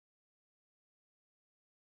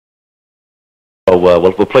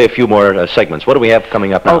we'll play a few more segments. What do we have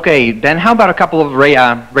coming up now? Okay, then how about a couple of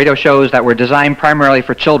radio shows that were designed primarily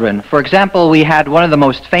for children? For example, we had one of the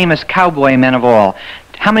most famous cowboy men of all.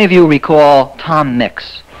 How many of you recall Tom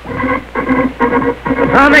Mix?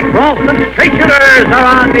 Tom Mix, Ralston Street Shooters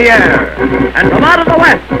are on the air. And from out of the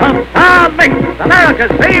West comes Tom Mix,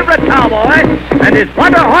 America's favorite cowboy, and his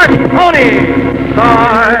Wonder Horse pony.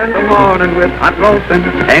 Start the morning with hot roasting,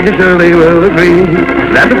 and you surely will agree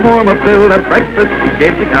that the form of filled up breakfast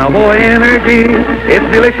gives the cowboy energy. It's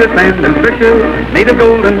delicious and nutritious, made of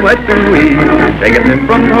golden western wheat. Take a sip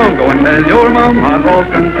from home, go and tell your mom hot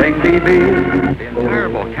roasting takes TV. The entire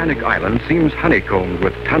volcanic island seems honeycombed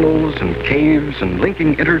with tunnels and caves and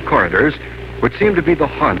linking inter-corridors which seem to be the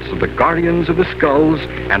haunts of the guardians of the skulls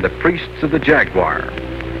and the priests of the jaguar.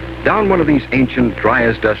 Down one of these ancient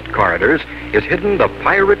dry-as-dust corridors is hidden the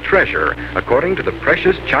pirate treasure, according to the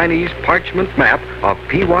precious Chinese parchment map of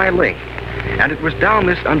P.Y. Ling. And it was down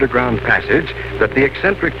this underground passage that the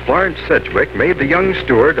eccentric Florence Sedgwick made the young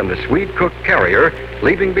steward and the Swede cook carrier,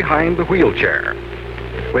 leaving behind the wheelchair.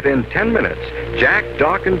 Within 10 minutes, Jack,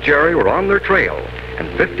 Doc, and Jerry were on their trail, and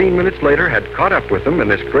 15 minutes later had caught up with them in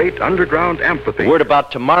this great underground amphitheater. Word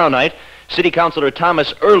about tomorrow night. City Councilor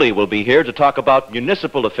Thomas Early will be here to talk about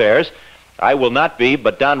municipal affairs. I will not be,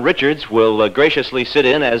 but Don Richards will graciously sit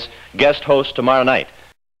in as guest host tomorrow night.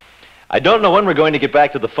 I don't know when we're going to get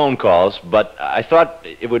back to the phone calls, but I thought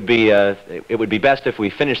it would be best if we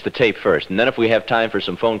finish the tape first, and then if we have time for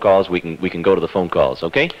some phone calls, we can go to the phone calls.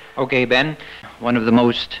 Okay? Okay, Ben. One of the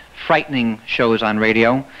most frightening shows on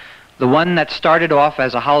radio, the one that started off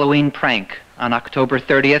as a Halloween prank on October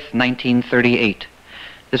 30th, 1938.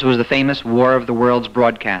 This was the famous War of the Worlds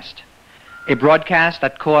broadcast. A broadcast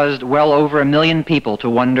that caused well over 1 million people to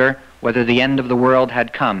wonder whether the end of the world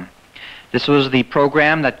had come. This was the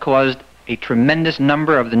program that caused a tremendous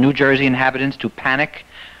number of the New Jersey inhabitants to panic,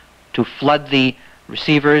 to flood the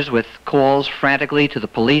receivers with calls frantically to the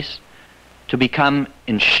police, to become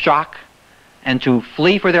in shock, and to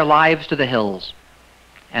flee for their lives to the hills.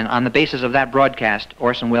 And on the basis of that broadcast,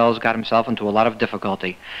 Orson Welles got himself into a lot of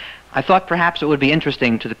difficulty. I thought perhaps it would be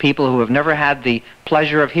interesting to the people who have never had the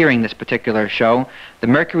pleasure of hearing this particular show, the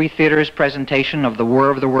Mercury Theater's presentation of the War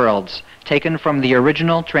of the Worlds, taken from the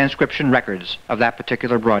original transcription records of that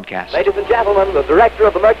particular broadcast. Ladies and gentlemen, the director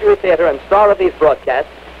of the Mercury Theater and star of these broadcasts,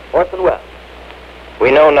 Orson Welles. We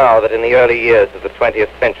know now that in the early years of the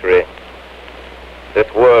 20th century, this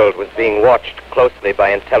world was being watched closely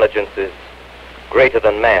by intelligences greater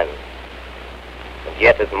than man, and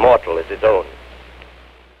yet as mortal as his own.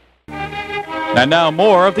 And now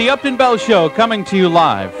more of the Upton Bell Show coming to you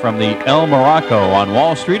live from the El Morocco on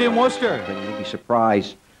Wall Street in Worcester. You'll be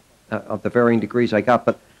surprised of the varying degrees I got,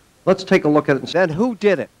 but let's take a look at it and then who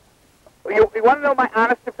did it? You want to know my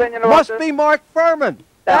honest opinion about Must be Mark Furman. No.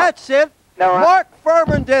 That's it. No, Mark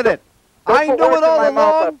Furman did it. I knew it all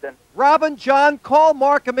along. Robin, John, call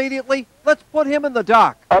Mark immediately. Let's put him in the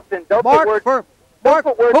dock. Upton, don't Mark put words, Furman. don't Mark,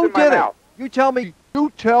 put words who in my did it? mouth. You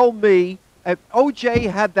tell me if O.J.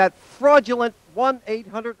 had that fraudulent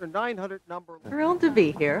 1-800 or 900 number. Thrilled to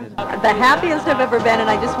be here. The happiest I've ever been, and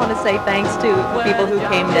I just want to say thanks to people who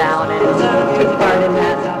came down and took part in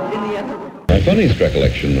that. My funniest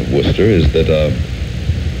recollection of Worcester is that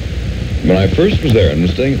when I first was there and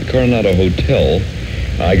was staying at the Coronado Hotel,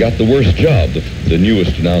 I got the worst job. The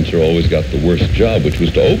newest announcer always got the worst job, which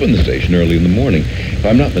was to open the station early in the morning. If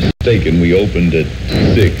I'm not mistaken, we opened at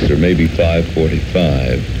 6 or maybe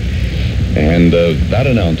 5:45. And that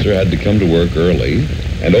announcer had to come to work early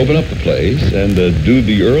and open up the place and do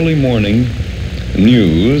the early morning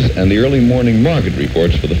news and the early morning market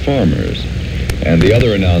reports for the farmers. And the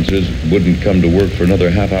other announcers wouldn't come to work for another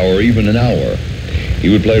half hour or even an hour. He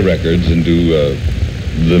would play records and do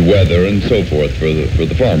the weather and so forth for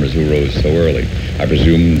the farmers who rose so early. I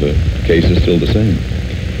presume the case is still the same.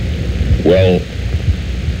 Well,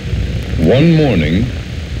 one morning,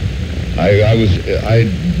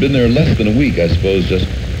 I'd been there less than a week, I suppose, just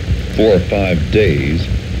 4 or 5 days.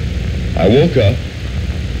 I woke up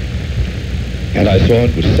and I saw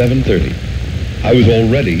it was 7:30. I was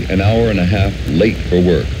already an hour and a half late for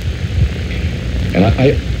work. And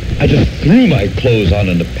I just threw my clothes on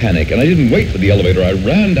in a panic, and I didn't wait for the elevator. I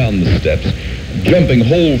ran down the steps, jumping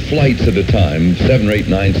whole flights at a time, 7 or 8,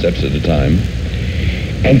 9 steps at a time,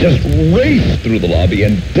 and just raced through the lobby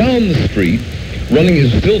and down the street, running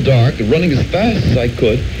as still dark, running as fast as I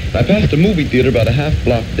could. I passed a movie theater about a half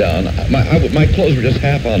block down. My clothes were just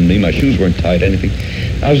half on me. My shoes weren't tied, anything.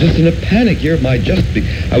 I was just in a panic here.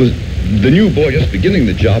 I was the new boy just beginning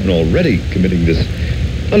the job and already committing this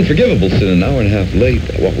unforgivable sin, an hour and a half late.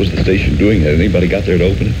 What was the station doing? Had anybody got there to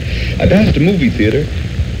open it? I passed a movie theater,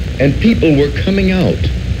 and people were coming out.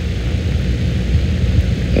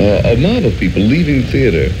 A mob of people leaving the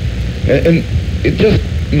theater. And it just,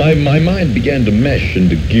 my mind began to mesh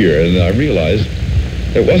into gear, and I realized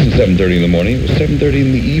it wasn't 7:30 in the morning, it was 7:30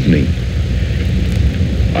 in the evening.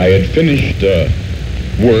 I had finished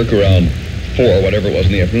work around 4, whatever it was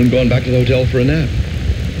in the afternoon, gone back to the hotel for a nap.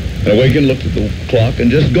 And I awakened, looked at the clock, and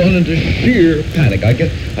just gone into sheer panic. I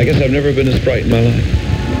guess I've never been as frightened in my life.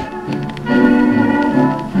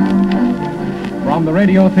 From the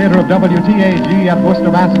radio theater of WTAG at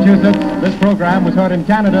Worcester, Massachusetts, this program was heard in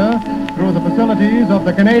Canada through the facilities of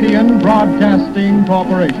the Canadian Broadcasting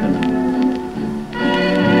Corporation.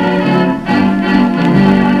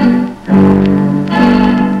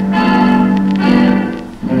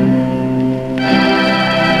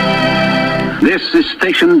 This is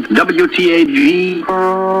station WTAG.